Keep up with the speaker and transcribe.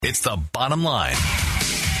It's the bottom line.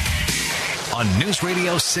 On News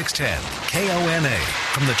Radio 610, KONA.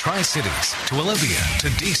 From the Tri-Cities to Olympia to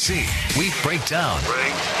D.C., we break down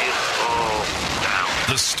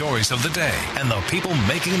the stories of the day and the people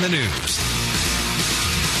making the news.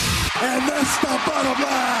 And that's the bottom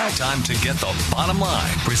line. Time to get the bottom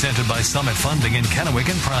line. Presented by Summit Funding in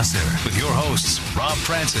Kennewick and Prosser. With your hosts, Rob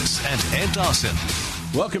Francis and Ed Dawson.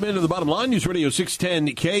 Welcome into the Bottom Line, News Radio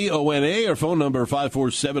 610 KONA. Our phone number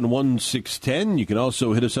 547-1610. You can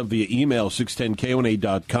also hit us up via email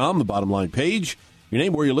 610kona.com, the Bottom Line page. Your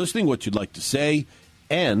name, where you're listening, what you'd like to say,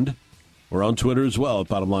 and we're on Twitter as well at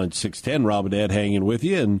Bottom Line 610. Rob and Ed hanging with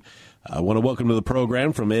you, and I want to welcome to the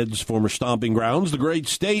program from Ed's former stomping grounds, the great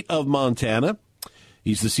state of Montana.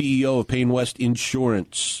 He's the CEO of Payne West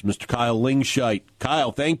Insurance, Mr. Kyle Lingscheit.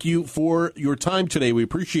 Kyle, thank you for your time today. We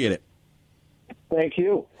appreciate it. Thank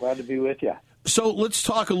you. Glad to be with you. So let's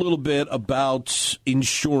talk a little bit about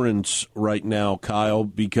insurance right now, Kyle,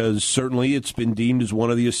 because certainly it's been deemed as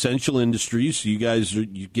one of the essential industries. So you guys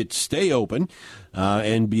you get to stay open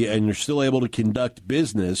and you're still able to conduct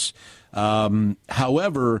business.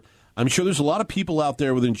 However, I'm sure there's a lot of people out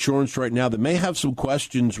there with insurance right now that may have some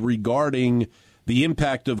questions regarding the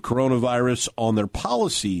impact of coronavirus on their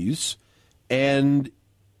policies and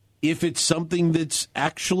if it's something that's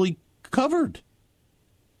actually covered.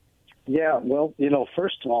 Yeah, well,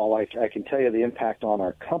 first of all, I can tell you the impact on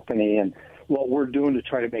our company and what we're doing to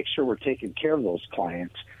try to make sure we're taking care of those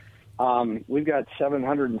clients. We've got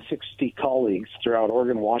 760 colleagues throughout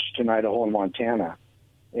Oregon, Washington, Idaho, and Montana.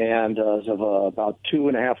 And as of about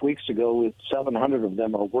 2.5 weeks ago, 700 of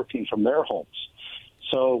them are working from their homes.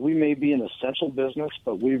 So we may be an essential business,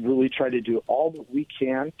 but we've really tried to do all that we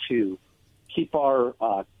can to keep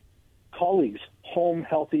our colleagues home,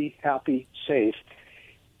 healthy, happy, safe,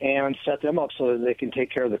 and set them up so that they can take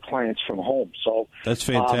care of the clients from home. So that's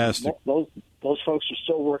fantastic. Those folks are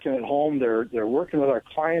still working at home. They're working with our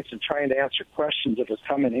clients and trying to answer questions that are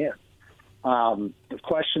coming in. The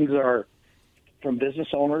questions are from business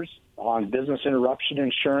owners on business interruption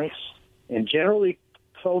insurance, and generally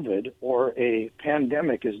COVID or a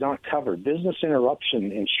pandemic is not covered. Business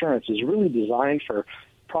interruption insurance is really designed for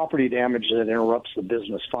property damage that interrupts the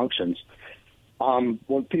business functions.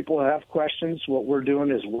 When people have questions, what we're doing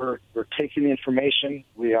is we're taking the information.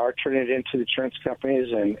 We are turning it into the insurance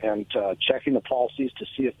companies and checking the policies to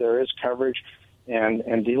see if there is coverage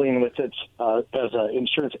and dealing with it as an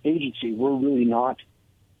insurance agency. We're really not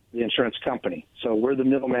the insurance company. So we're the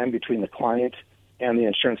middleman between the client and the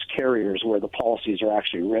insurance carriers where the policies are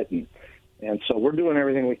actually written. And so we're doing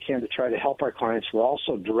everything we can to try to help our clients. We're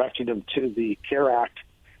also directing them to the CARE Act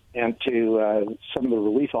and to some of the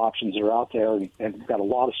relief options that are out there. And we've got a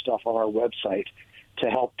lot of stuff on our website to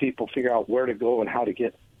help people figure out where to go and how to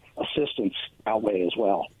get assistance that way as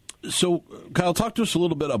well. So, Kyle, talk to us a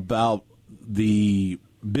little bit about the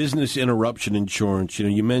business interruption insurance.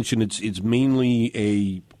 You mentioned it's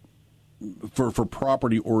mainly for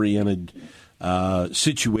property-oriented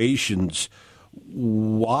situations.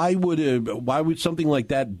 Why would something like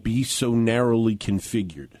that be so narrowly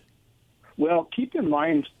configured? Well, keep in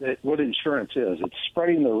mind that what insurance is. It's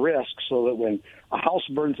spreading the risk so that when a house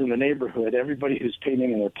burns in the neighborhood, everybody who's paying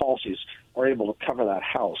in their policies are able to cover that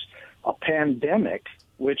house. A pandemic,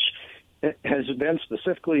 which has been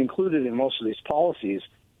specifically included in most of these policies,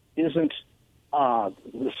 isn't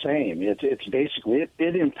the same. It's basically,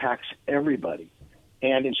 it impacts everybody.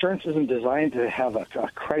 And insurance isn't designed to have a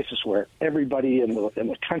crisis where everybody in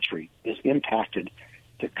the country is impacted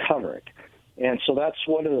to cover it. And so that's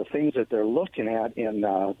one of the things that they're looking at in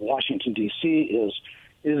Washington, D.C. is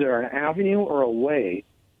there an avenue or a way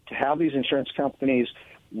to have these insurance companies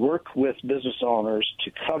work with business owners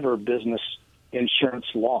to cover business insurance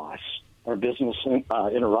loss or business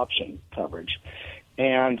interruption coverage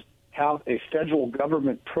and have a federal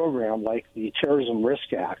government program like the Terrorism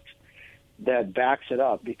Risk Act that backs it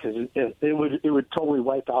up, because it would totally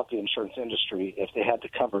wipe out the insurance industry if they had to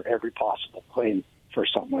cover every possible claim for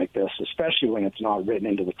something like this, especially when it's not written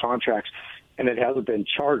into the contracts and it hasn't been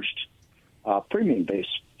charged premium base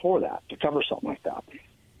for that to cover something like that.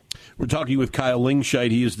 We're talking with Kyle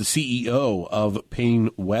Lingscheit. He is the CEO of Payne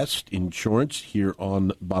West Insurance here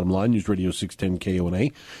on Bottom Line, News Radio 610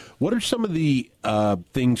 KONA. What are some of the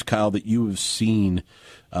things, Kyle, that you have seen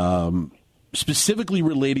specifically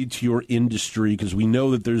related to your industry? Because we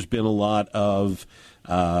know that there's been a lot of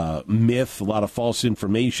myth, a lot of false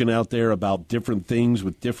information out there about different things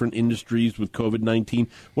with different industries with COVID-19.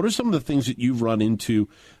 What are some of the things that you've run into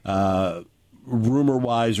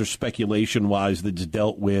rumor-wise or speculation-wise that's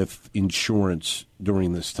dealt with insurance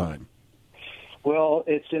during this time? Well,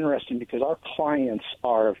 it's interesting because our clients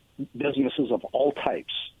are businesses of all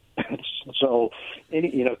types. So,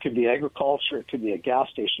 it could be agriculture, it could be a gas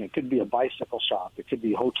station, it could be a bicycle shop, it could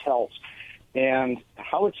be hotels. And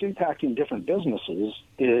how it's impacting different businesses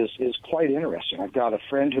is quite interesting. I've got a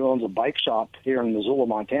friend who owns a bike shop here in Missoula,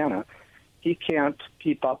 Montana. He can't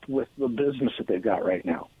keep up with the business that they've got right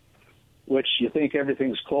now, which you think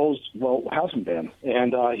everything's closed. Well, it hasn't been.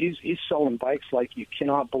 And he's selling bikes like you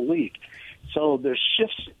cannot believe. So there's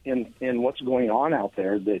shifts in what's going on out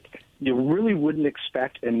there that you really wouldn't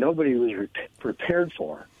expect and nobody was prepared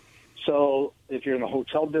for. So if you're in the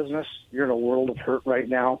hotel business, you're in a world of hurt right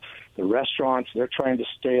now. The restaurants, they're trying to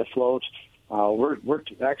stay afloat. We're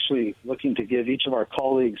actually looking to give each of our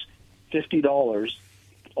colleagues $50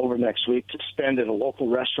 over next week to spend at a local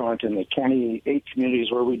restaurant in the 28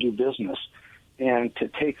 communities where we do business, and to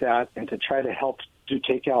take that and to try to help do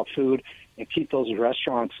takeout food and keep those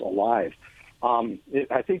restaurants alive.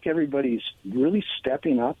 I think everybody's really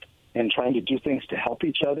stepping up and trying to do things to help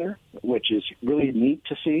each other, which is really neat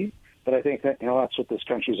to see. But I think that that's what this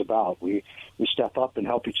country's about. We step up and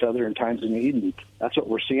help each other in times of need, and that's what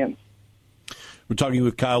we're seeing. We're talking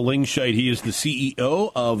with Kyle Lingscheid. He is the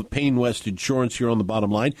CEO of Payne West Insurance here on the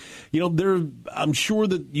Bottom Line. I'm sure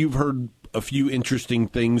that you've heard a few interesting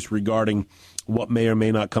things regarding what may or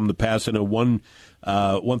may not come to pass. I know one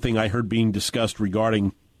thing I heard being discussed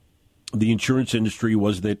regarding the insurance industry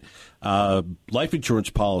was that life insurance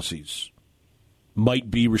policies might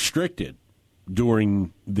be restricted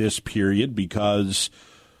during this period because,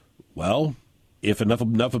 well, if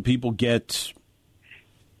enough of people get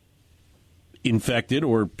infected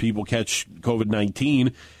or people catch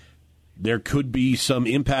COVID-19, there could be some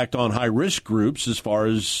impact on high-risk groups as far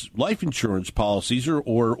as life insurance policies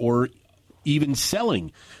or even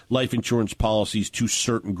selling life insurance policies to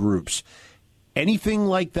certain groups. Anything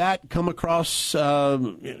like that come across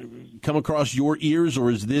your ears, or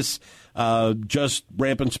is this just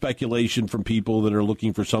rampant speculation from people that are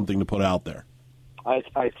looking for something to put out there?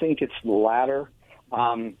 I think it's the latter.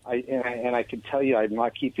 I can tell you I'm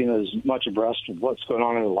not keeping as much abreast of what's going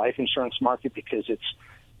on in the life insurance market because it's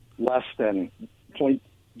less than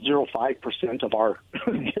 0.05% of our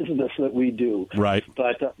business that we do. Right.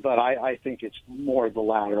 But I think it's more the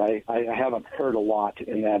latter. I haven't heard a lot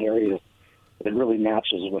in that area that really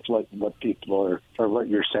matches with what people are, or what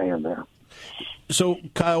you're saying there. So,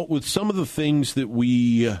 Kyle, with some of the things that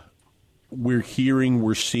we're hearing,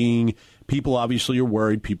 we're seeing, people obviously are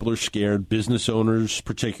worried. People are scared. Business owners,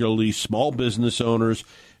 particularly small business owners,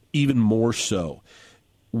 even more so.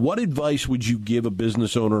 What advice would you give a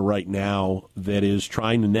business owner right now that is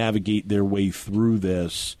trying to navigate their way through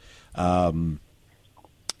this,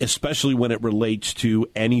 especially when it relates to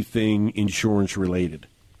anything insurance related?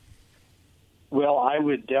 Well, I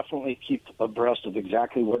would definitely keep abreast of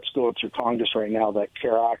exactly what's going through Congress right now, that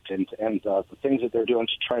CARE Act, and the things that they're doing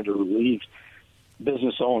to try to relieve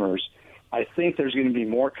business owners. I think there's going to be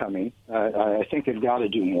more coming. I think they've got to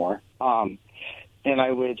do more. And I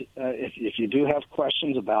would, if you do have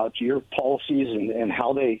questions about your policies and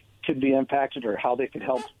how they could be impacted or how they could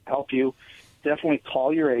help you, definitely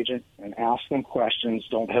call your agent and ask them questions.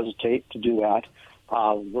 Don't hesitate to do that.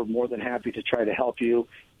 We're more than happy to try to help you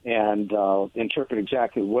and interpret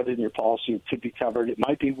exactly what in your policy could be covered. It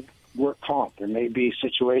might be work comp. There may be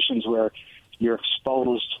situations where you're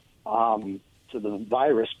exposed to the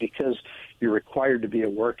virus because you're required to be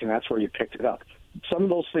at work, and that's where you picked it up. Some of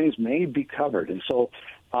those things may be covered. And so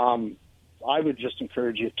I would just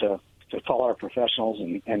encourage you to call our professionals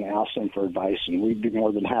and ask them for advice, and we'd be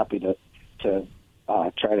more than happy to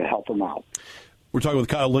try to help them out. We're talking with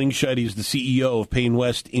Kyle Lingscheid. He's the CEO of Payne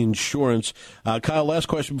West Insurance. Kyle, last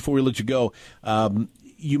question before we let you go.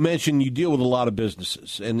 You mentioned you deal with a lot of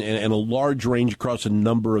businesses and a large range across a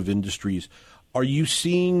number of industries. Are you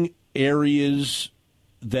seeing areas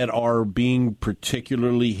that are being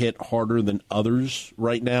particularly hit harder than others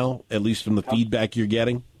right now, at least from the feedback you're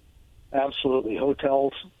getting? Absolutely.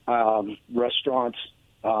 Hotels, restaurants,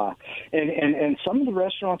 and some of the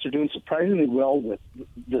restaurants are doing surprisingly well with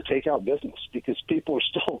the takeout business because people are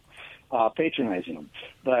still patronizing them.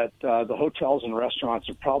 But the hotels and restaurants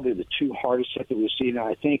are probably the two hardest hit that we've seen. And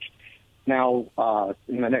I think now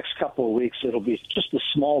in the next couple of weeks it'll be just the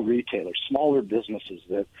small retailers, smaller businesses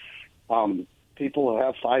that people who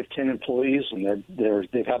have 5-10 employees and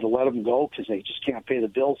they've had to let them go because they just can't pay the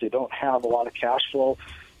bills. They don't have a lot of cash flow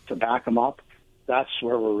to back them up. That's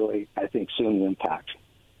where we're really, I think, seeing the impact.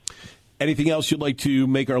 Anything else you'd like to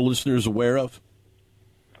make our listeners aware of?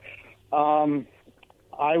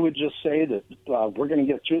 I would just say that we're going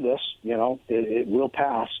to get through this. It will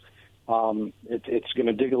pass. It's going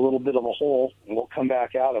to dig a little bit of a hole, and we'll come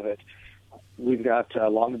back out of it. We've got a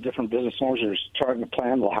lot of different business owners that are starting to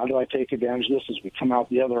plan, well, how do I take advantage of this as we come out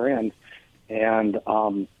the other end? And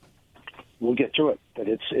we'll get through it. But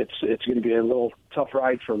it's going to be a little tough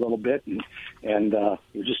ride for a little bit, and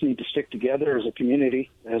we just need to stick together as a community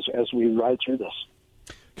as we ride through this.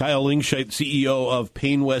 Kyle Lingscheit, CEO of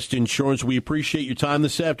Payne West Insurance. We appreciate your time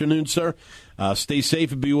this afternoon, sir. Stay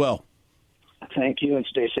safe and be well. Thank you, and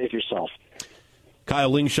stay safe yourself.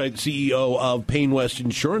 Kyle Lingscheit, CEO of Payne West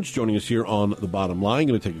Insurance, joining us here on The Bottom Line.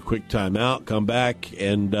 Going to take a quick time out, come back,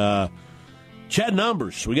 and chat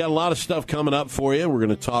numbers. We got a lot of stuff coming up for you. We're going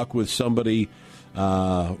to talk with somebody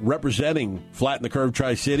representing Flatten the Curve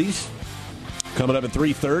Tri-Cities, coming up at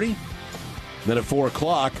 3:30. Then at 4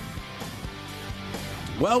 o'clock,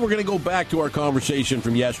 well, we're going to go back to our conversation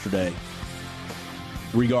from yesterday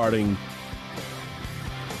regarding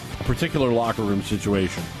a particular locker room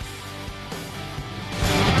situation.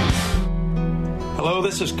 Hello,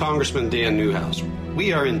 this is Congressman Dan Newhouse.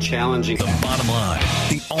 We are in challenging... The Bottom Line,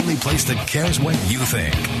 the only place that cares what you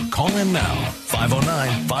think. Call in now,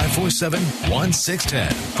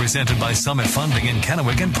 509-547-1610. Presented by Summit Funding in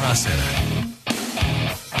Kennewick and Prosser.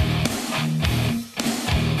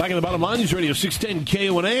 Back in The Bottom Line, News Radio 610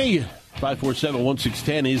 KONA.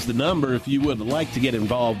 547-1610 is the number if you would like to get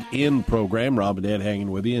involved in the program. Rob and Ed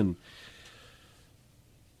hanging with you. And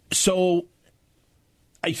so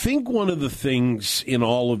I think one of the things in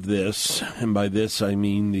all of this, and by this I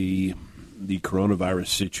mean the coronavirus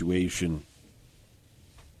situation,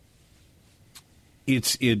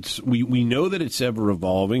 we know that it's ever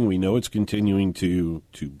evolving. We know it's continuing to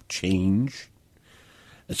change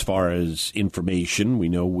as far as information. We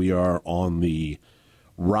know we are on the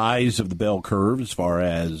rise of the bell curve as far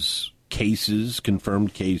as cases,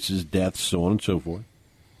 confirmed cases, deaths, so on and so forth.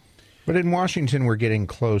 But in Washington, we're getting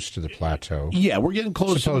close to the plateau. Yeah, we're getting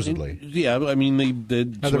close. Supposedly. Yeah, I mean,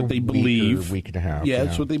 that's what they believe. Week and a half. Yeah,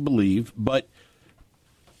 that's what they believe. But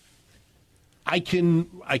I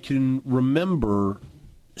can remember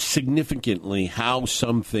significantly how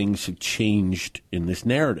some things have changed in this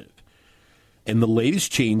narrative. And the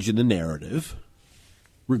latest change in the narrative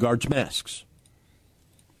regards masks.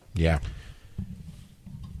 Yeah.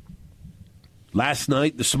 Last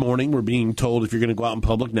night, this morning, we're being told if you're going to go out in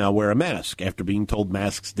public now, wear a mask, after being told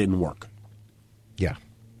masks didn't work. Yeah.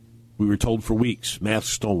 We were told for weeks,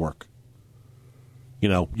 masks don't work. You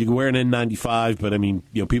know, you can wear an N95, but I mean,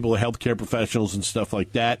 you know, people are healthcare professionals and stuff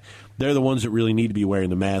like that. They're the ones that really need to be wearing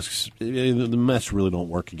the masks. The masks really don't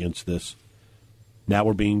work against this. Now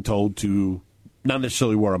we're being told to not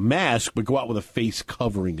necessarily wear a mask, but go out with a face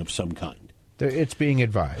covering of some kind. It's being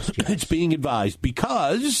advised. Yes. It's being advised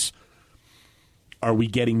because are we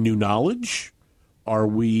getting new knowledge? Are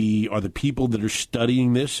the people that are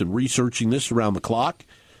studying this and researching this around the clock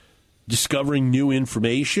discovering new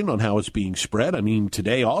information on how it's being spread? I mean,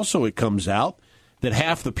 today also it comes out that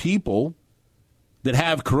half the people that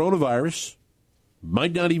have coronavirus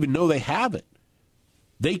might not even know they have it.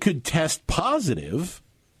 They could test positive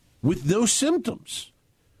with no symptoms.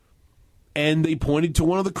 And they pointed to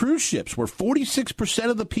one of the cruise ships where 46%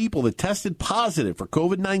 of the people that tested positive for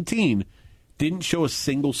COVID-19 didn't show a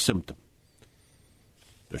single symptom.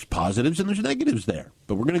 There's positives and there's negatives there.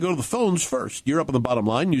 But we're going to go to the phones first. You're up on The Bottom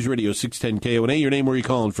Line, News Radio 610 KONA. Your name, where are you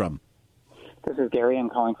calling from? This is Gary. I'm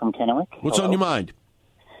calling from Kennewick. What's on your mind?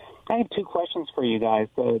 I have two questions for you guys.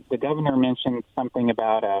 The governor mentioned something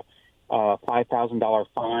about a $5,000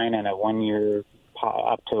 fine and up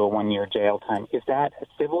to a 1-year jail time. Is that a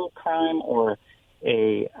civil crime or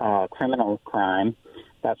a criminal crime?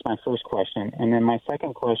 That's my first question. And then my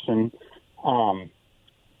second question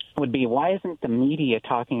would be, why isn't the media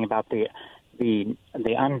talking about the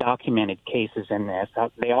undocumented cases in this?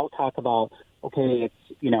 They all talk about, okay, it's,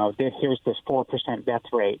 you know, here's this 4% death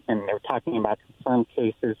rate, and they're talking about confirmed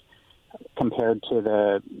cases compared to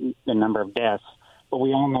the number of deaths. But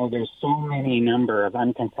we all know there's so many number of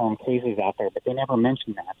unconfirmed cases out there, but they never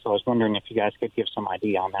mention that. So I was wondering if you guys could give some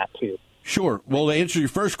idea on that, too. Sure. Well, to answer your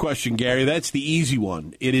first question, Gary, that's the easy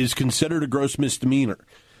one. It is considered a gross misdemeanor,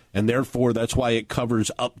 and therefore that's why it covers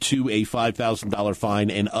up to a $5,000 fine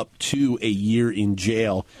and up to a year in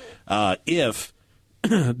jail if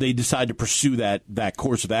they decide to pursue that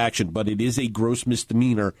course of action. But it is a gross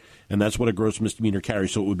misdemeanor, and that's what a gross misdemeanor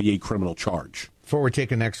carries, so it would be a criminal charge. Before we take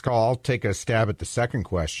the next call, I'll take a stab at the second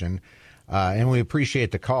question, and we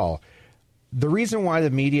appreciate the call. The reason why the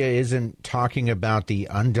media isn't talking about the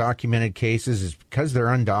undocumented cases is because they're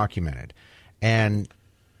undocumented. And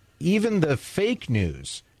even the fake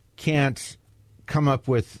news can't come up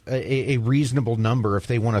with a reasonable number if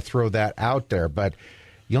they want to throw that out there. But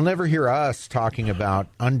You'll never hear us talking about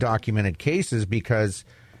undocumented cases because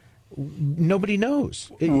nobody knows.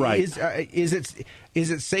 Right. Is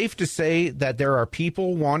it safe to say that there are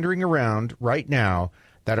people wandering around right now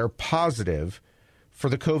that are positive for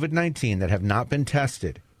the COVID-19 that have not been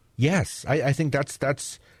tested? Yes. I think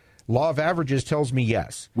that's law of averages tells me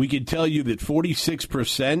yes. We could tell you that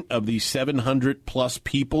 46% of the 700-plus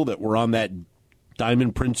people that were on that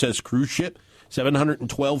Diamond Princess cruise ship,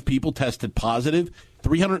 712 people tested positive.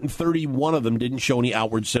 331 of them didn't show any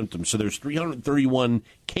outward symptoms. So there's 331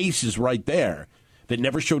 cases right there that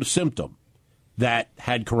never showed a symptom that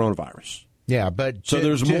had coronavirus. Yeah, but so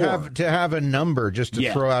there's more. To have a number, just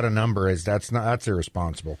to throw out a number, that's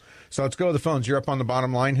irresponsible. So let's go to the phones. You're up on the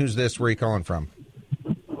bottom line. Who's this? Where are you calling from?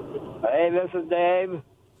 Hey, this is Dave.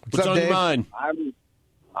 What's on your mind?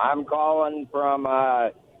 I'm calling from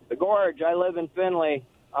the Gorge. I live in Findlay.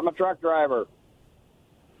 I'm a truck driver.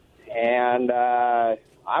 And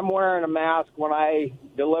I'm wearing a mask when I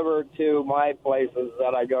deliver to my places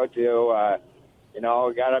that I go to.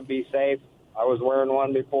 Got to be safe. I was wearing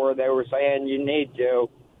one before. They were saying you need to.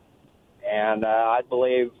 And I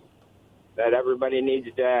believe that everybody needs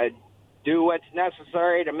to do what's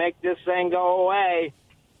necessary to make this thing go away.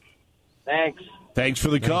 Thanks. Thanks for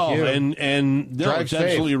the call. And no, it's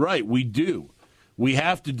absolutely right. We do. We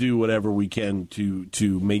have to do whatever we can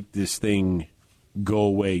to make this thing go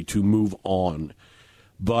away, to move on.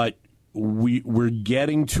 But we're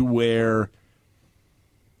getting to where,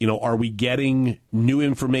 are we getting new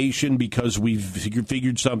information because we've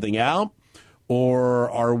figured something out?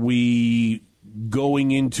 Or are we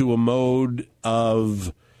going into a mode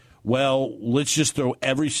of, well, let's just throw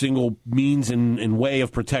every single means and way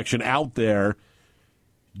of protection out there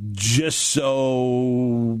just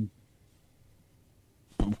so,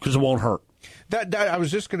 because it won't hurt. That I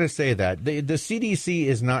was just going to say that. The CDC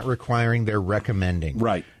is not requiring, they're recommending.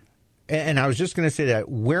 Right. And I was just going to say that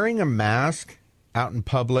wearing a mask out in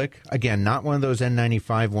public, again, not one of those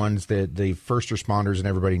N95 ones that the first responders and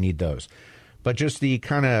everybody need those, but just the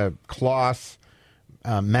kind of cloth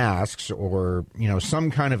masks or, some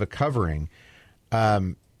kind of a covering,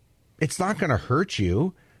 it's not going to hurt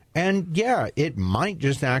you. And, yeah, it might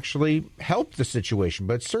just actually help the situation,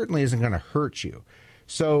 but it certainly isn't going to hurt you.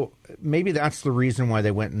 So maybe that's the reason why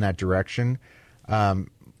they went in that direction.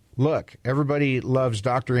 Look, everybody loves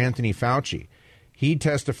Dr. Anthony Fauci. He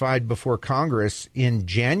testified before Congress in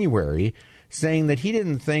January saying that he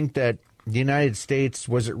didn't think that the United States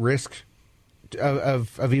was at risk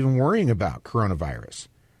of even worrying about coronavirus.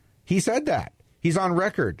 He said that. He's on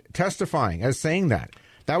record testifying as saying that.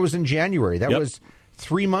 That was in January. That was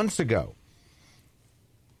 3 months ago.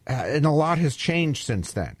 And a lot has changed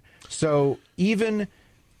since then. So even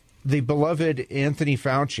the beloved Anthony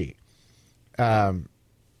Fauci, I'm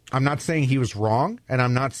not saying he was wrong, and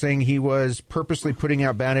I'm not saying he was purposely putting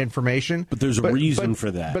out bad information. But there's a reason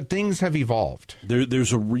for that. But things have evolved.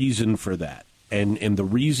 There's a reason for that. And the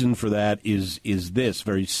reason for that is this,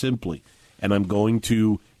 very simply. And I'm going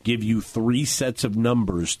to give you 3 sets of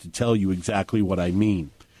numbers to tell you exactly what I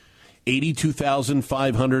mean.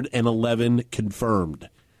 82,511 confirmed.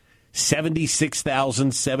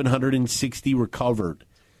 76,760 recovered.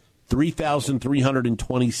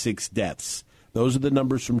 3,326 deaths. Those are the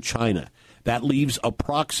numbers from China. That leaves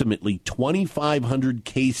approximately 2,500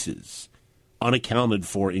 cases unaccounted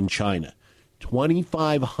for in China.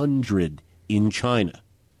 2,500 in China.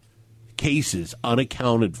 Cases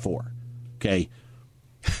unaccounted for. Okay.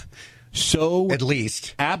 So at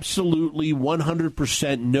least absolutely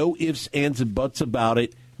 100%, no ifs, ands, and buts about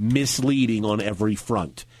it, misleading on every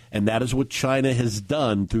front. And that is what China has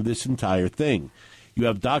done through this entire thing. You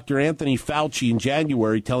have Dr. Anthony Fauci in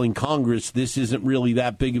January telling Congress this isn't really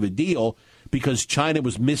that big of a deal because China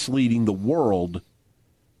was misleading the world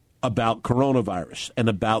about coronavirus and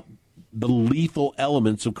about the lethal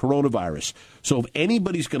elements of coronavirus. So if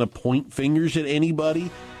anybody's going to point fingers at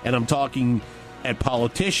anybody, and I'm talking at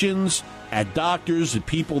politicians, at doctors, at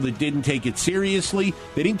people that didn't take it seriously,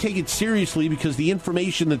 they didn't take it seriously because the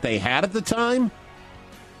information that they had at the time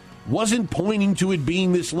wasn't pointing to it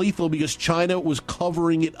being this lethal because China was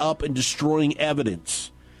covering it up and destroying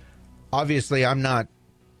evidence. Obviously, I'm not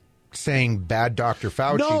saying bad Dr.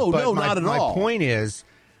 Fauci. No, not at all. My point is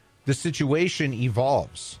the situation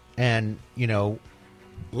evolves. And,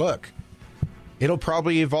 look, it'll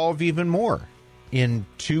probably evolve even more. In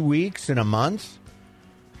 2 weeks, in a month,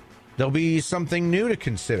 there'll be something new to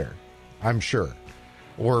consider, I'm sure,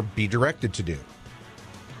 or be directed to do.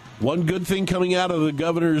 One good thing coming out of the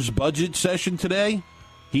governor's budget session today,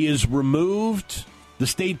 he has removed the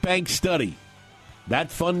state bank study.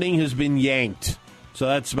 That funding has been yanked, so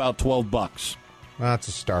that's about $12. Well, that's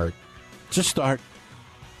a start. It's a start.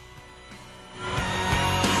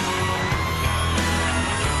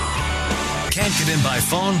 Can't get in by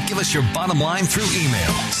phone? Give us your bottom line through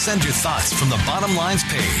email. Send your thoughts from the Bottom Lines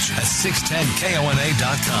page at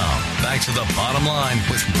 610KONA.com. Back to the Bottom Line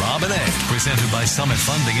with Rob and Ed, presented by Summit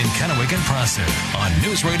Funding in Kennewick and Prosser on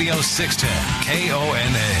News Radio 610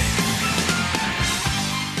 KONA.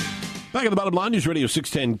 Back at the Bottom Line, News Radio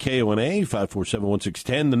 610 KONA,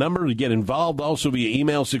 547-1610. The number to get involved, also via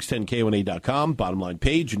email, 610KONA.com. Bottom Line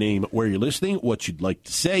page, name where you're listening, what you'd like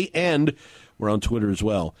to say, and we're on Twitter as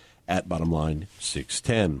well, at Bottom Line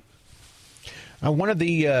 610. One of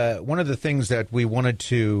the things that we wanted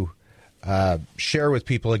to share with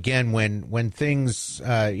people again when things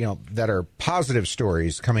that are positive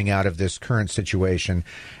stories coming out of this current situation,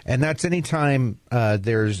 and that's anytime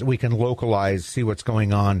we can localize, see what's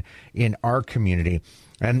going on in our community.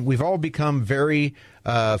 And we've all become very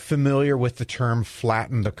familiar with the term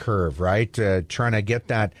flatten the curve, right? Trying to get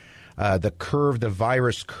that the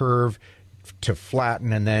virus curve to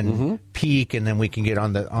flatten and then peak, and then we can get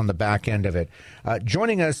on the back end of it.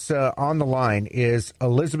 Joining us on the line is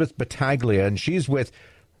Elizabeth Battaglia, and she's with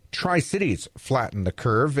Tri-Cities Flatten the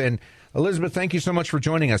Curve. And Elizabeth, thank you so much for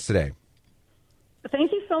joining us today.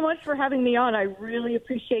 Thank you so much for having me on. I really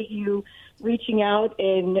appreciate you reaching out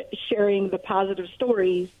and sharing the positive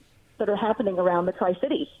stories that are happening around the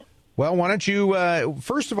Tri-Cities. Well, why don't you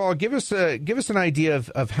first of all give us an idea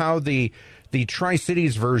of how the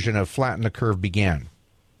Tri-Cities version of Flatten the Curve began?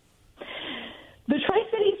 The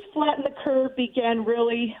Tri-Cities Flatten the Curve began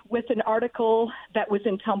really with an article that was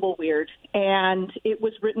in Tumbleweird, and it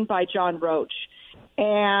was written by John Roach.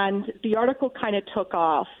 And the article kind of took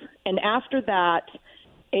off. And after that,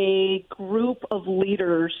 a group of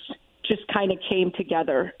leaders just kind of came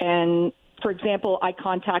together. And, for example, I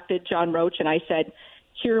contacted John Roach and I said,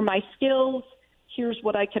 here are my skills, here's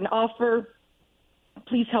what I can offer,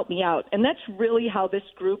 please help me out. And that's really how this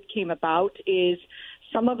group came about, is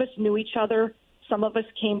some of us knew each other, some of us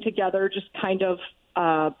came together just kind of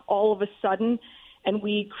all of a sudden, and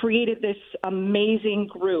we created this amazing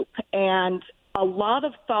group. And a lot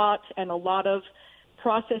of thought and a lot of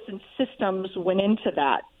process and systems went into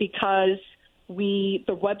that, because the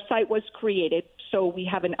website was created, so we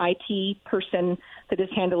have an IT person that is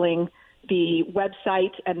handling the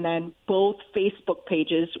website, and then both Facebook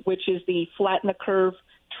pages, which is the Flatten the Curve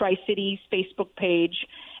Tri-Cities Facebook page,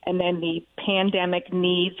 and then the Pandemic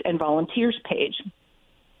Needs and Volunteers page.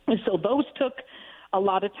 And so those took a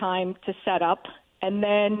lot of time to set up. And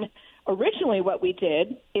then originally what we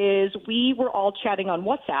did is we were all chatting on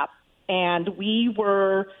WhatsApp, and we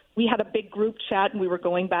had a big group chat, and we were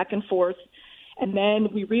going back and forth. And then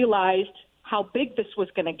we realized how big this was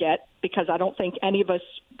going to get, because I don't think any of us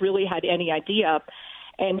really had any idea.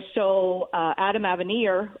 And so Adam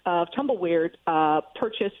Avenir of Tumbleweird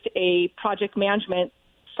purchased a project management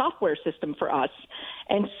software system for us.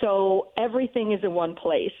 And so everything is in one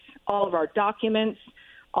place, all of our documents,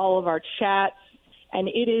 all of our chats, and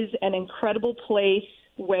it is an incredible place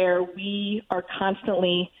where we are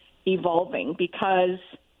constantly evolving, because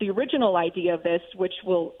the original idea of this, which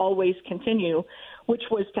will always continue, which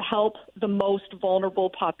was to help the most vulnerable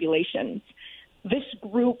populations. This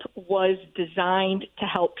group was designed to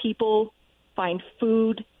help people find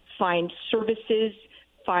food, find services,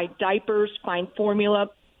 find diapers, find formula.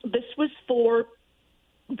 This was for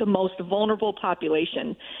the most vulnerable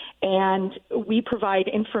population. And we provide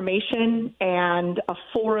information and a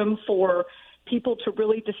forum for people to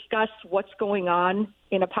really discuss what's going on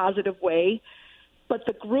in a positive way. But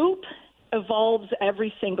the group evolves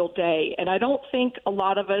every single day, and I don't think a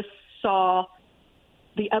lot of us saw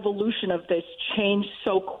the evolution of this change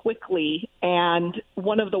so quickly. And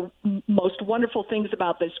one of the most wonderful things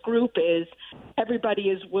about this group is everybody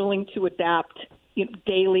is willing to adapt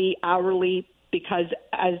daily, hourly, because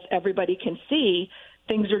as everybody can see,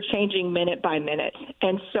 things are changing minute by minute.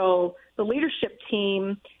 And so the leadership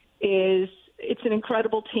team it's an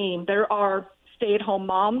incredible team. There are stay-at-home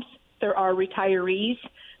moms, there are retirees,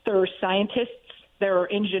 there are scientists, there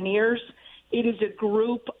are engineers. It is a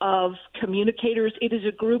group of communicators. It is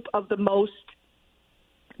a group of the most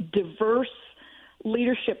diverse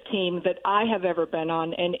leadership team that I have ever been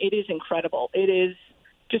on, and it is incredible. It is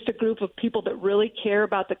just a group of people that really care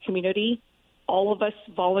about the community. All of us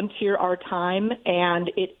volunteer our time,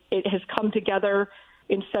 and it has come together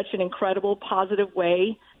in such an incredible, positive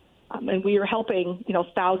way. And we are helping,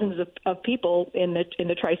 thousands of people in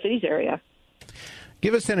the Tri-Cities area.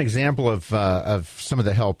 Give us an example of some of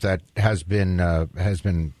the help that has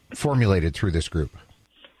been formulated through this group.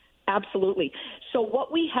 Absolutely. So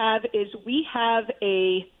what we have is we have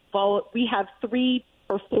a we have 3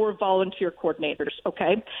 or 4 volunteer coordinators,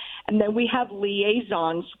 okay? And then we have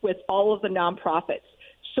liaisons with all of the nonprofits.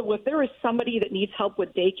 So if there is somebody that needs help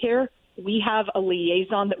with daycare, we have a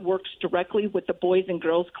liaison that works directly with the Boys and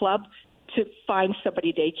Girls Club to find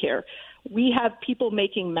somebody daycare. We have people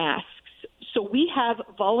making masks. So we have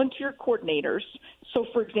volunteer coordinators. So,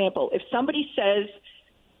 for example, if somebody says,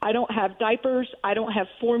 I don't have diapers, I don't have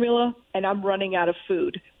formula, and I'm running out of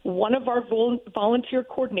food, one of our volunteer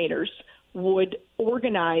coordinators would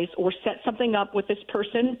organize or set something up with this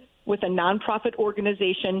person, with a nonprofit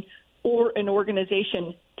organization or an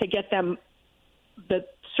organization to get them the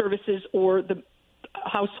services or the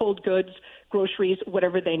household goods, groceries,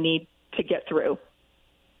 whatever they need to get through.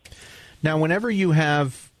 Now, whenever you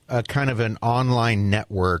have a kind of an online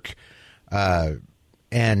network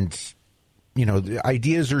and, you know, the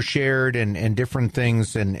ideas are shared and different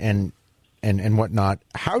things and whatnot,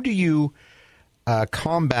 how do you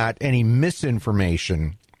combat any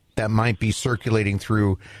misinformation that might be circulating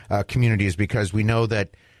through communities? Because we know that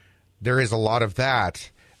there is a lot of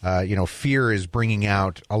that. Fear is bringing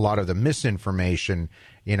out a lot of the misinformation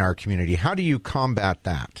in our community. How do you combat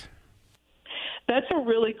that? That's a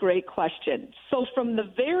really great question. So from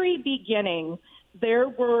the very beginning, there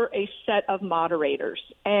were a set of moderators,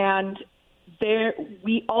 and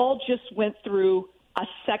we all just went through a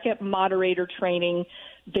second moderator training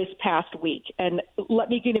this past week. And let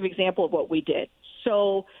me give you an example of what we did.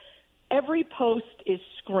 So every post is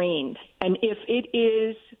screened, and if it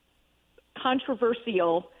is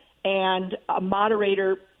controversial and a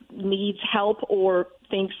moderator needs help or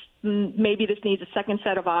thinks maybe this needs a second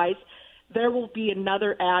set of eyes, there will be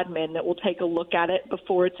another admin that will take a look at it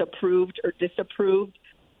before it's approved or disapproved.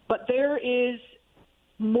 But there is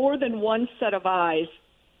more than one set of eyes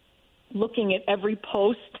looking at every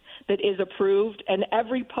post that is approved, and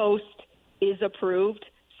every post is approved,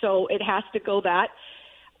 so it has to go that.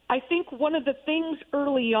 I think one of the things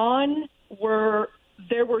early on were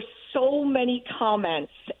there were so many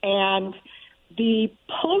comments, and the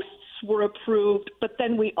posts were approved, but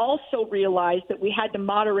then we also realized that we had to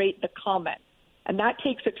moderate the comments, and that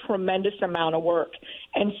takes a tremendous amount of work.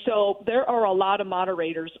 And so there are a lot of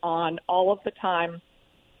moderators on all of the time,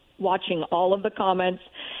 watching all of the comments.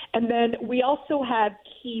 And then we also have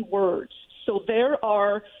keywords. So there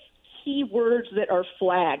are keywords that are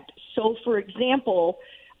flagged. So, for example,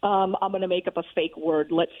 I'm going to make up a fake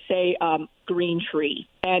word. Let's say green tree.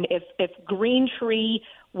 And if green tree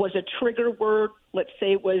was a trigger word, let's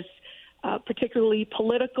say it was particularly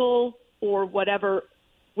political or whatever,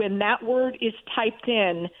 when that word is typed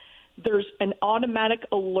in, there's an automatic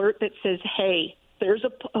alert that says, hey, there's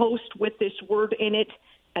a post with this word in it,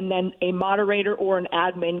 and then a moderator or an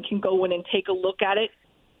admin can go in and take a look at it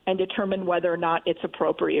and determine whether or not it's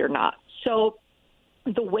appropriate or not. So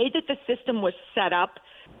the way that the system was set up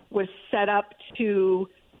to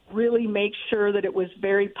really make sure that it was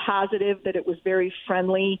very positive, that it was very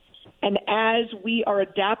friendly. And as we are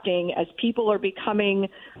adapting, as people are becoming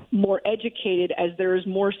more educated, as there is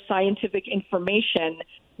more scientific information,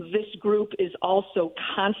 this group is also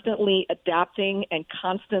constantly adapting and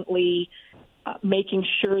constantly making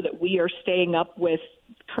sure that we are staying up with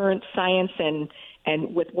current science and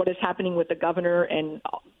with what is happening with the governor and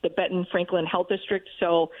the Benton Franklin Health District.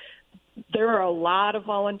 So there are a lot of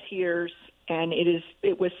volunteers, and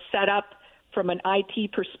it was set up from an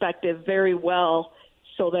IT perspective very well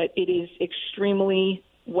so that it is extremely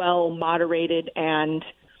well moderated and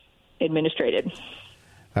administrated.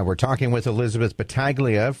 We're talking with Elizabeth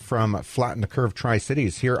Battaglia from Flatten the Curve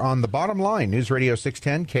Tri-Cities here on The Bottom Line, News Radio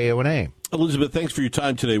 610 KONA. Elizabeth, thanks for your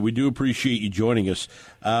time today. We do appreciate you joining us.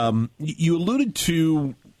 You alluded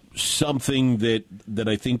to something that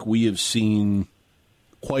I think we have seen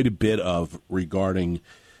quite a bit of regarding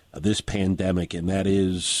this pandemic, and that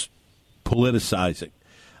is politicizing.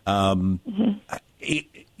 The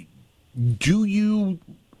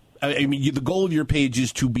goal of your page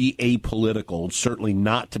is to be apolitical, certainly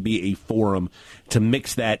not to be a forum to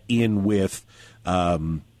mix that in with,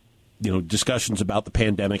 discussions about the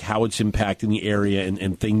pandemic, how it's impacting the area,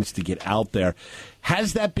 and things to get out there.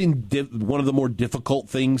 Has that been one of the more difficult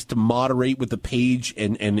things to moderate with the page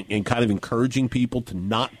and kind of encouraging people to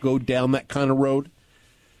not go down that kind of road?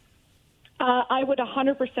 I would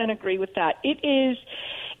 100% agree with that.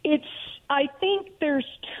 I think there's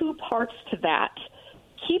two parts to that.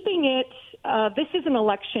 Keeping it, this is an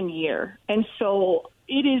election year, and so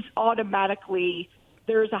it is automatically,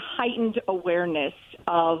 there's a heightened awareness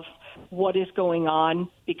of what is going on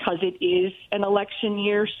because it is an election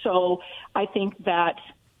year. So I think that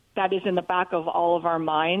is in the back of all of our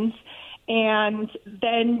minds. And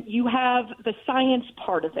then you have the science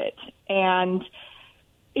part of it. And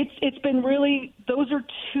it's been really, those are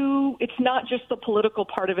two, it's not just the political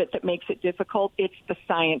part of it that makes it difficult, it's the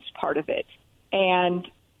science part of it. And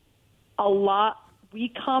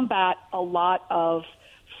we combat a lot of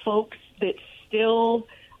folks that still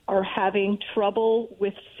are having trouble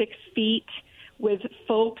with 6 feet, with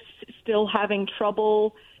folks still having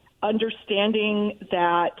trouble understanding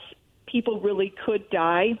that people really could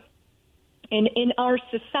die. And in our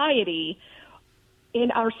society,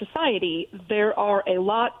 there are a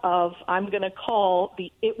lot of, I'm going to call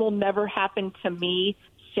the "it will never happen to me"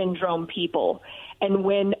 syndrome people. And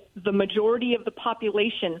when the majority of the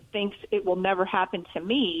population thinks it will never happen to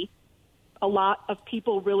me, a lot of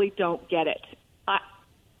people really don't get it.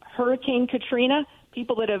 Hurricane Katrina,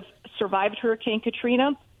 people that have survived Hurricane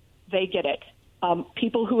Katrina, they get it.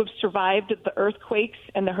 People who have survived the earthquakes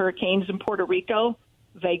and the hurricanes in Puerto Rico,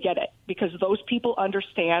 they get it, because those people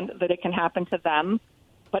understand that it can happen to them.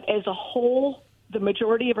 But as a whole, the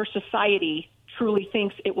majority of our society truly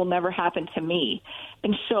thinks it will never happen to me.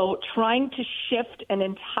 And so trying to shift an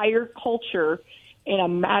entire culture in a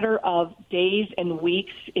matter of days and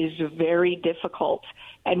weeks is very difficult.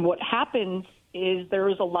 And what happens is there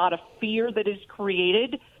is a lot of fear that is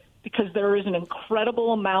created because there is an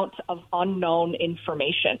incredible amount of unknown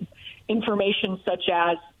information. Information such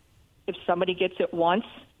as, if somebody gets it once,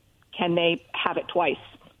 can they have it twice?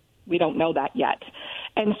 We don't know that yet.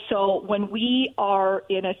 And so when we are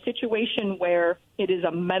in a situation where it is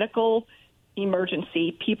a medical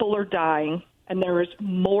emergency, people are dying, and there is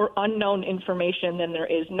more unknown information than there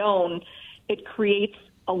is known, it creates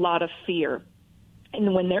a lot of fear.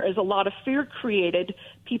 And when there is a lot of fear created,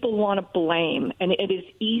 people want to blame. And it is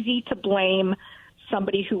easy to blame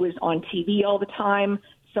somebody who is on TV all the time,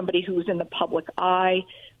 somebody who is in the public eye,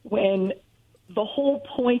 when the whole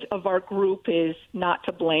point of our group is not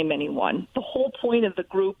to blame anyone. The whole point of the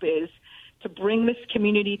group is to bring this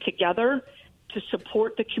community together, to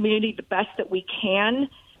support the community the best that we can,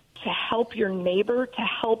 to help your neighbor, to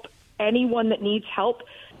help anyone that needs help,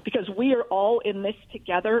 because we are all in this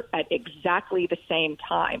together at exactly the same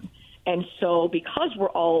time. And so because we're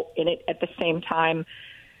all in it at the same time,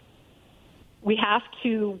 we have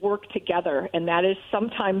to work together. And that is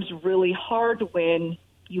sometimes really hard when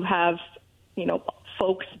you have,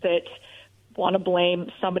 folks that want to blame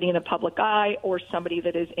somebody in the public eye or somebody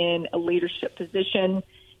that is in a leadership position.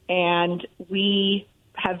 And we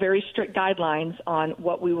have very strict guidelines on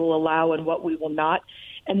what we will allow and what we will not.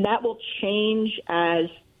 And that will change as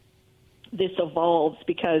this evolves,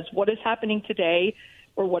 because what is happening today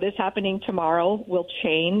or what is happening tomorrow will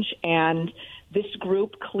change. And this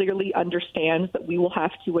group clearly understands that we will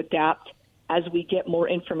have to adapt as we get more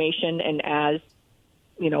information and as,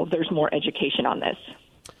 there's more education on this.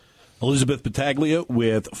 Elizabeth Battaglia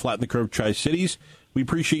with Flatten the Curve Tri-Cities. We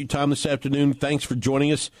appreciate your time this afternoon. Thanks for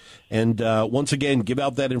joining us. And once again, give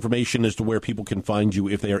out that information as to where people can find you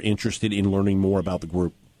if they are interested in learning more about the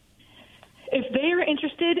group. If they are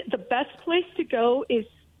interested, the best place to go is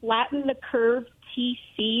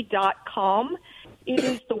flattenthecurvetc.com. It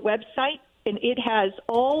is the website, and it has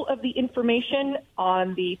all of the information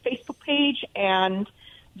on the Facebook page and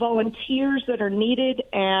volunteers that are needed.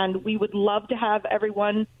 And we would love to have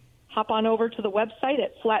everyone hop on over to the website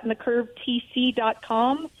at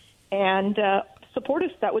flattenthecurvetc.com and support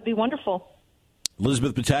us. That would be wonderful.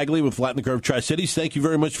 Elizabeth Battaglia with Flatten the Curve Tri-Cities, thank you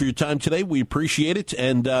very much for your time today. We appreciate it,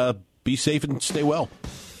 and be safe and stay well.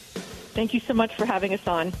 Thank you so much for having us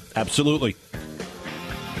on. Absolutely.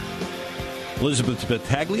 Elizabeth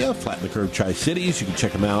Battaglia, Flatten the Curve Tri-Cities. You can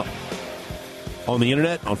check them out on the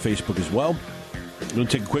internet, on Facebook as well. We're going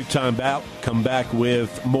to take a quick time out, come back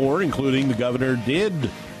with more, including the governor did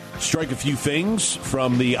strike a few things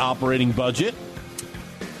from the operating budget.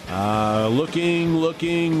 Looking.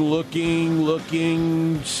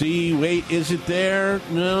 See, wait, is it there?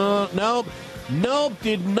 No,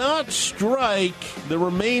 did not strike the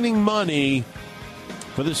remaining money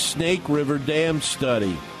for the Snake River Dam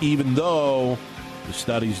study, even though the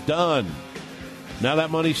study's done. Now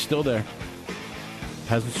that money's still there.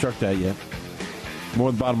 Hasn't struck that yet. More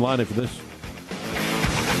on the bottom line after this.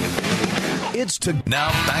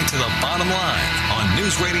 Now back to the bottom line on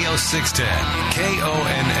News Radio 610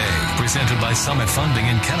 KONA, presented by Summit Funding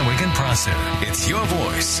in Kennewick and Prosser. It's your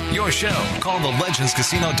voice, your show. Call the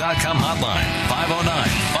legendscasino.com hotline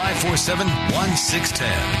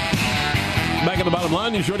 509-547-1610. Back at the bottom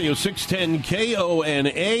line, News Radio 610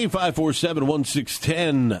 KONA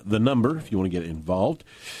 547-1610, the number if you want to get involved.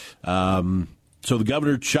 So the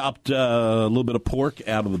governor chopped a little bit of pork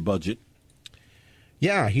out of the budget.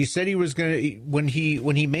 Yeah, he said he was going to when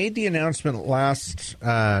he made the announcement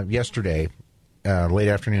yesterday, late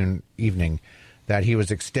afternoon, evening, that he was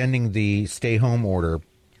extending the stay-home order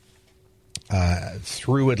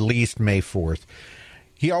through at least May 4th.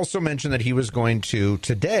 He also mentioned that he was going to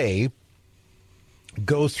today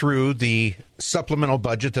go through the supplemental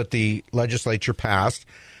budget that the legislature passed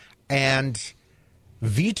and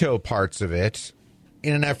veto parts of it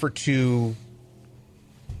in an effort to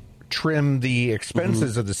trim the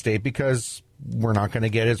expenses of the state, because we're not going to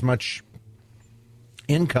get as much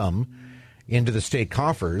income into the state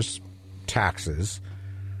coffers, taxes,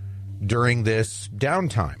 during this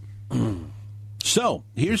downtime. So,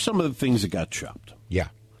 here's some of the things that got chopped. Yeah.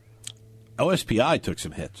 OSPI took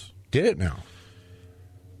some hits. Did it now?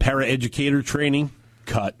 Paraeducator training,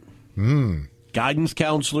 cut. Guidance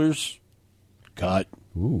counselors, cut.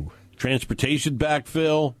 Ooh. Transportation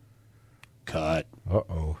backfill, cut.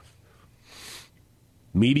 Uh-oh.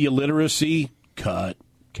 Media literacy, cut.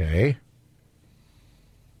 Okay.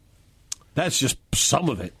 That's just some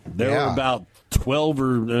of it. There were about 12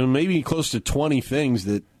 or maybe close to 20 things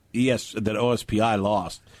that OSPI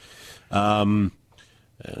lost.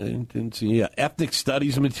 Ethnic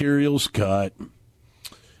studies materials, cut.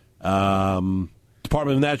 Department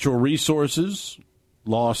of Natural Resources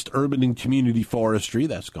lost urban and community forestry.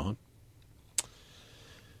 That's gone.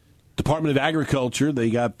 Department of Agriculture, they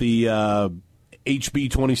got the HB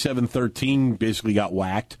 2713 basically got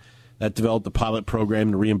whacked. That developed a pilot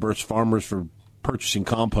program to reimburse farmers for purchasing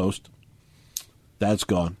compost. That's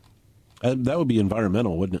gone. That would be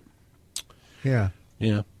environmental, wouldn't it? Yeah.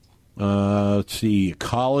 Yeah. Let's see.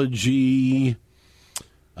 Ecology.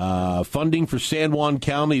 Funding for San Juan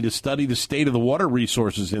County to study the state of the water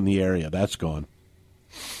resources in the area. That's gone.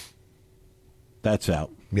 That's out.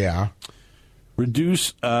 Yeah.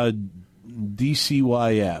 Reduce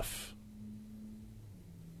DCYF.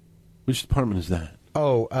 Which department is that?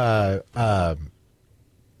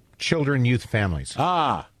 Children, youth, families.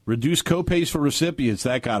 Reduce copays for recipients.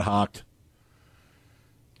 That got hawked.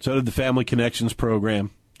 So did the Family Connections program.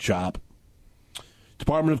 CHOP.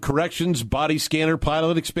 Department of Corrections, body scanner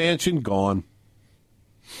pilot expansion, gone.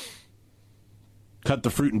 Cut the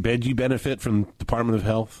fruit and veggie benefit from Department of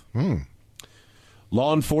Health.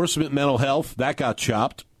 Law enforcement, mental health, that got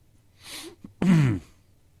chopped.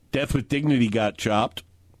 Death with dignity got chopped.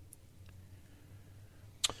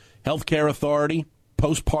 Healthcare Authority,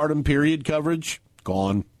 postpartum period coverage,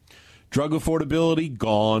 gone. Drug affordability,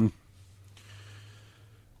 gone.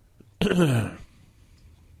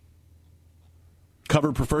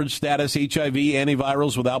 Cover preferred status, HIV,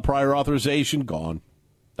 antivirals without prior authorization, gone.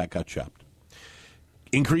 That got chopped.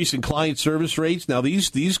 Increase in client service rates. Now,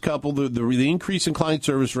 these couple, the increase in client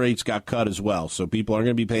service rates got cut as well, so people are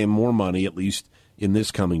going to be paying more money, at least in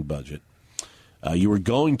this coming budget. You were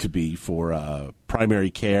going to be for primary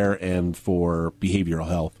care and for behavioral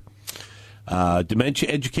health. Dementia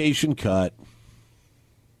education cut.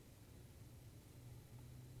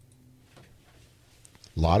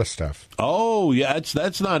 A lot of stuff. Oh, yeah,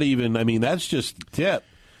 that's not even, I mean, that's just a tip.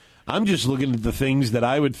 I'm just looking at the things that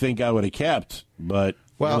I would think I would have kept, but,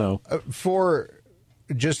 well, for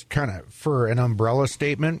an umbrella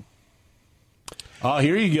statement. Oh,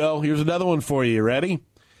 here you go. Here's another one for you. Ready?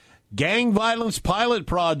 Gang Violence Pilot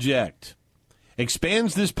Project.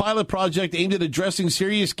 Expands this pilot project aimed at addressing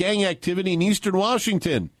serious gang activity in eastern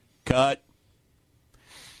Washington. Cut.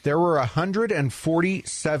 There were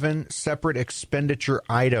 147 separate expenditure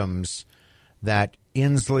items that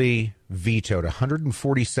Inslee vetoed.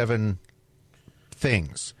 147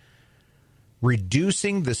 things.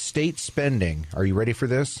 Reducing the state spending, are you ready for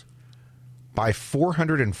this? By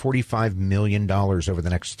 $445 million over the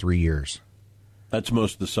next 3 years. That's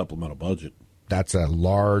most of the supplemental budget. That's a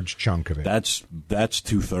large chunk of it. That's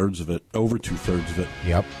 2/3 of it, over 2/3 of it.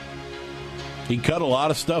 Yep. He cut a lot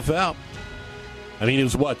of stuff out. I mean, it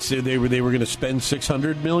was what? They were going to spend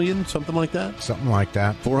 $600 million, something like that? Something like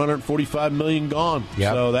that. $445 million gone.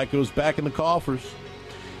 Yep. So that goes back in the coffers.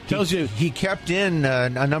 Tells you. He kept in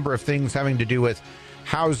a number of things having to do with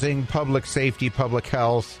housing, public safety, public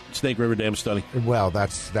health. Snake River Dam study. Well,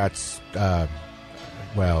 that's not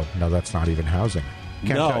even housing.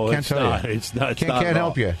 It's not. Can't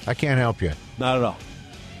help you. I can't help you. Not at all.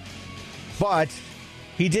 But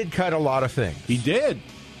he did cut a lot of things. He did.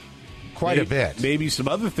 Quite a bit. Maybe some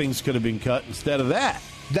other things could have been cut instead of that.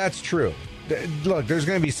 That's true. Look, there's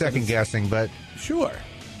going to be second guessing, but sure.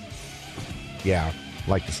 Yeah,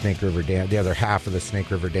 like the Snake River Dam, the other half of the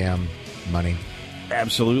Snake River Dam money.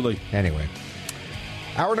 Absolutely. Anyway,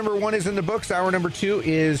 hour number 1 is in the books. Hour number 2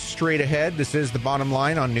 is straight ahead. This is The Bottom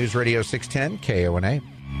Line on News Radio 610 KONA.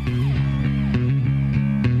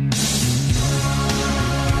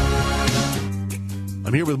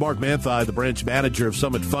 I'm here with Mark Manthei, the branch manager of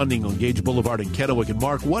Summit Funding on Gage Boulevard in Kennewick. And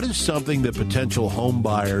Mark, what is something that potential home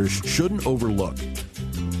buyers shouldn't overlook?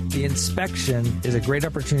 The inspection is a great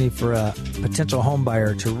opportunity for a potential home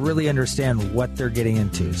buyer to really understand what they're getting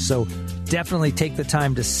into. So definitely take the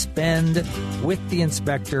time to spend with the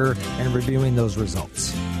inspector and reviewing those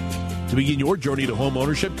results. To begin your journey to home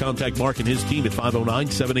ownership, contact Mark and his team at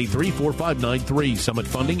 509-783-4593. Summit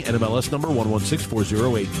Funding, NMLS number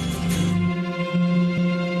 116408.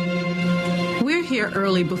 We're here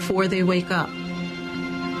early before they wake up.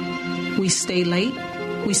 We stay late.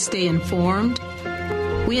 We stay informed.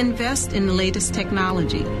 We invest in the latest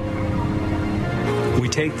technology. We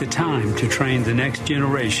take the time to train the next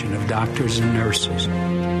generation of doctors and nurses.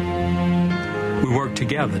 We work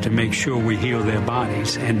together to make sure we heal their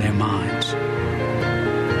bodies and their minds.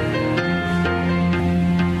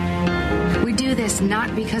 We do this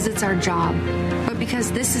not because it's our job, but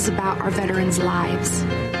because this is about our veterans' lives.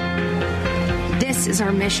 This is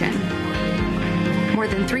our mission. More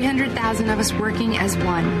than 300,000 of us working as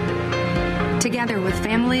one, together with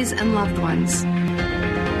families and loved ones.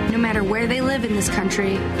 No matter where they live in this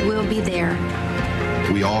country, we'll be there.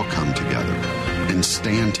 We all come together and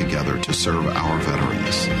stand together to serve our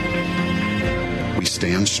veterans. We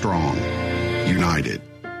stand strong, united.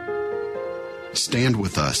 Stand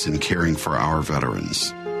with us in caring for our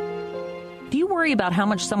veterans. Do you worry about how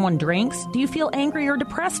much someone drinks? Do you feel angry or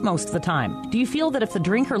depressed most of the time? Do you feel that if the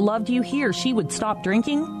drinker loved you, he or she would stop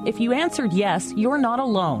drinking? If you answered yes, you're not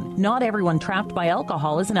alone. Not everyone trapped by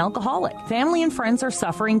alcohol is an alcoholic. Family and friends are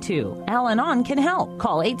suffering too. Al-Anon can help.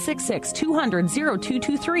 Call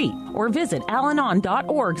 866-200-0223 or visit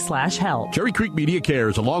alanon.org/help. Cherry Creek Media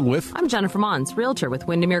cares along with... I'm Jennifer Mons, realtor with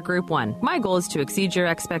Windermere Group 1. My goal is to exceed your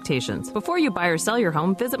expectations. Before you buy or sell your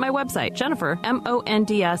home, visit my website,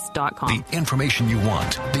 JenniferMonds.com. The information you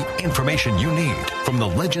want, the information you need. From the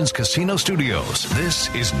Legends Casino Studios, this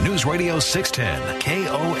is News Radio 610,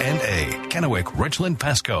 KONA, Kennewick, Richland,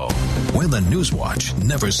 Pasco, where the Newswatch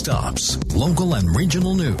never stops. Local and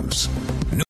regional news.